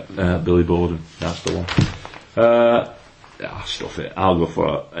 Billy Bowden, that's the one. I'll stuff it. I'll go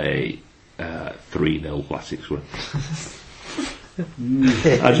for a 3-0 Latics win.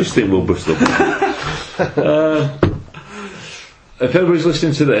 I just think we'll Bristol. If everybody's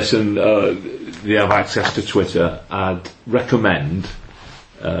listening to this and they have access to Twitter, I'd recommend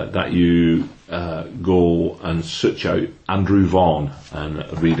that you go and search out Andrew Vaughan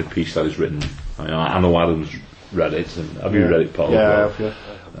and read a piece that he's written. I know Adam's read it, and have you read it, Paul? Yeah, yeah.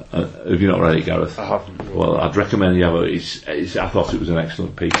 Have you not read it, Gareth? I haven't. Well, I'd recommend you have it. I thought it was an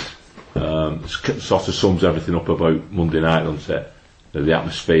excellent piece. It sort of sums everything up about Monday night, doesn't it? The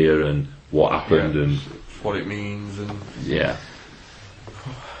atmosphere and what happened and what it means and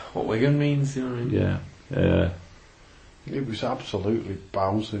what Wigan means, you know what I mean? Yeah. It was absolutely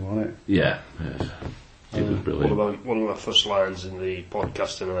bouncing, wasn't it? Yeah. It was brilliant. One of my first lines in the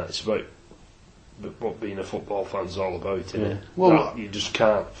podcasting and that, it's about what being a football fan's all about, isn't it? Well, you just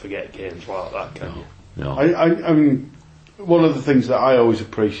can't forget games like that, can you? No. I mean, one of the things that I always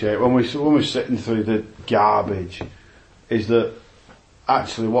appreciate when we're sitting through the garbage is that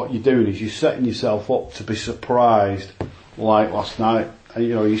actually what you're doing is you're setting yourself up to be surprised, like last night. And,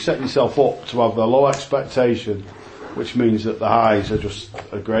 you're setting yourself up to have the low expectation, which means that the highs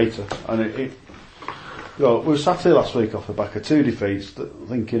are greater. And we were sat here last week off the back of 2 defeats,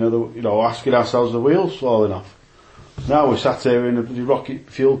 thinking asking ourselves, the wheels falling off. Now we're sat here in a bloody rocket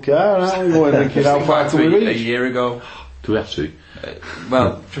fuel car, aren't we? We're thinking, how far can we reach? A year ago. Do we have to?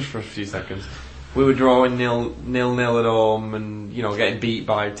 Well, just for a few seconds. We were drawing 0-0 at home and, getting beat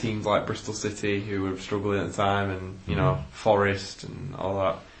by teams like Bristol City, who were struggling at the time, and, Forest and all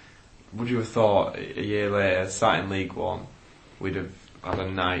that. Would you have thought a year later, sat in League One, we'd have had a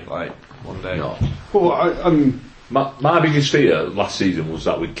night like one day? No. Well, My biggest fear last season was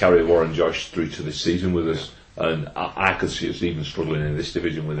that we'd carry Warren Joyce through to this season with us, and I could see us even struggling in this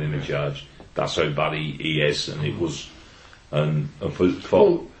division with him in charge. That's how bad he is, and it was. And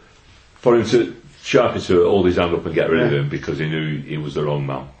for him to sharpen to hold his hand up and get rid of him because he knew he was the wrong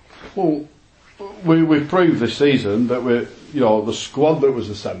man. Well, we've proved this season that the squad that was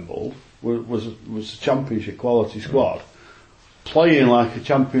assembled was a championship quality squad, playing like a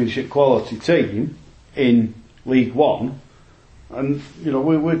championship quality team in League One, and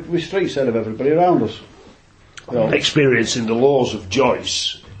we're streets ahead of everybody around us. Experiencing the laws of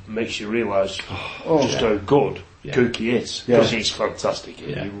Joyce makes you realise just how good Cookie is, because he's fantastic.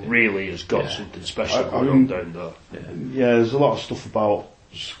 He really has got something special going on down there. Yeah, there's a lot of stuff about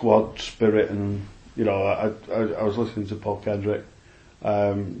squad spirit, and I was listening to Paul Kendrick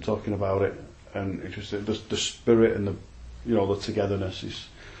talking about it, and it just the spirit and the togetherness is,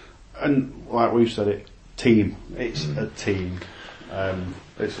 and like we've said, team. It's a team.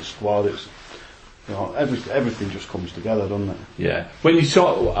 It's a squad. It's everything just comes together, doesn't it? Yeah. When you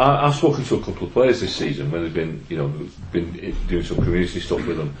talk, I've spoken to a couple of players this season when they've been doing some community stuff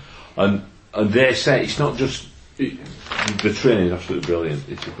with them, and they say it's not just the training is absolutely brilliant,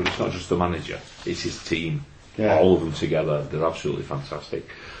 but it's not just the manager; it's his team. Yeah. All of them together, they're absolutely fantastic.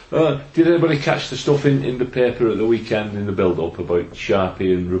 Did anybody catch the stuff in the paper at the weekend in the build-up about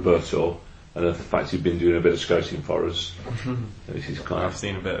Sharpie and Roberto? And the fact he's been doing a bit of scouting for us. This is quite. I've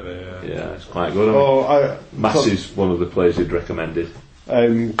seen a bit of it. Yeah, it's quite good. Mass is one of the players he'd recommended.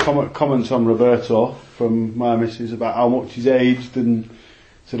 Comments on Roberto from my missus about how much he's aged, and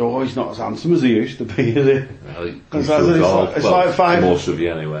said, he's not as handsome as he used to be, is he? Well, it's like 5. Most of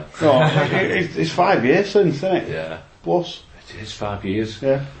you anyway. No, it's 5 years since, isn't it? Yeah. Plus. It is 5 years.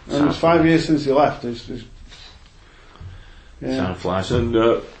 Yeah. And it's 5 years since he left. Time flies.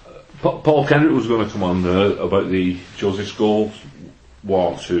 And Paul Kendrick was going to come on about the Joseph Scholes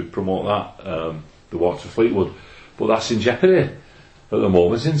walk to promote that, the walk to Fleetwood, but that's in jeopardy at the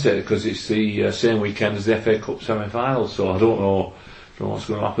moment, isn't it? Because it's the same weekend as the FA Cup semi-final, so I don't know what's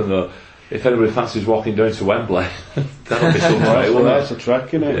going to happen there. If anybody fancies walking down to Wembley, that'll be something, right? Well, that's a trek,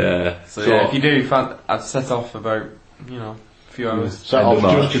 isn't it? Yeah. So if you do, I'd set off about a few hours. Set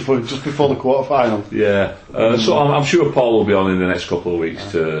off just before the quarter final. Yeah. So I'm sure Paul will be on in the next couple of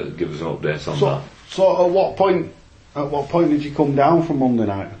weeks to give us an update on that. So at what point did you come down from Monday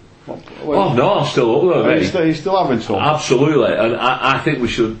night? No, I'm still up there, mate. You're still having some? Absolutely, and I think we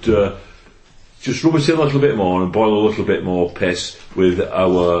should just rub it in a little bit more and boil a little bit more piss with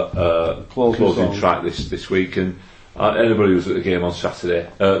our closing track this week. And anybody who was at the game on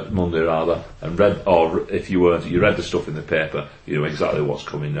Monday rather, and read, or if you weren't, you read the stuff in the paper, you know exactly what's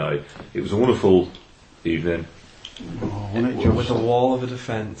coming now. It was a wonderful evening. Wasn't it with just? a wall of a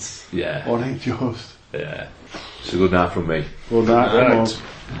defence. Yeah. Wasn't it just? Yeah. It's a good night from me. Good night, Right.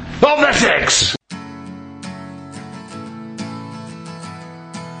 Up the six!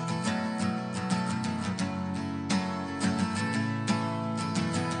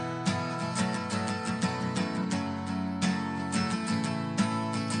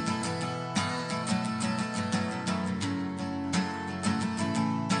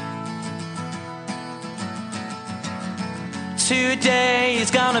 Today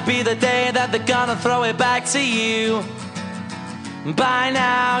is gonna be the day that they're gonna throw it back to you. By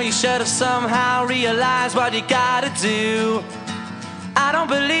now you should have somehow realized what you gotta do. I don't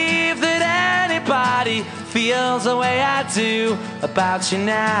believe that anybody feels the way I do about you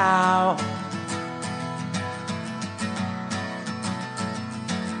now.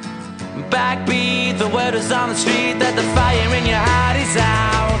 Backbeat, the word is on the street that the fire in your heart is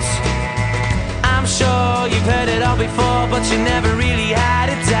out. I'm sure you've heard it all before, but you never really had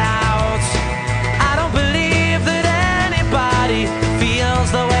a doubt. I don't believe that anybody feels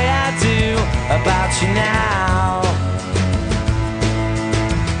the way I do about you now.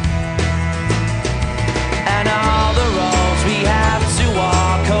 And all the roads we have to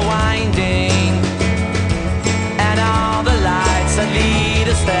walk are winding, and all the lights that lead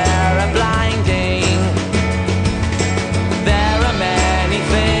us there are blinding. There are many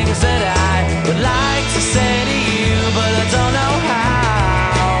things that I would like to say to you, but I don't know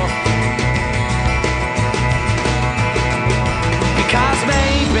how. Because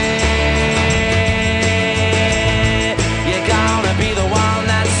maybe you're gonna be the one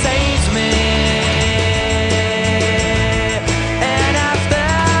that saves me. And after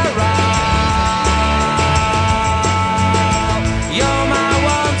all, you're my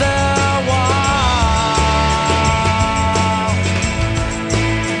Wonderwall.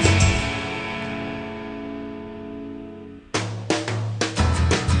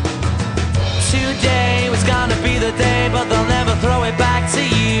 Today was gonna be the day, but they'll never throw it back to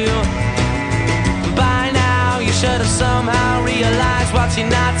you. By now you should have somehow realized what you're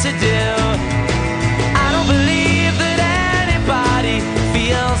not to do. I don't believe that anybody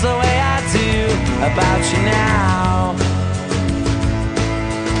feels the way I do about you now.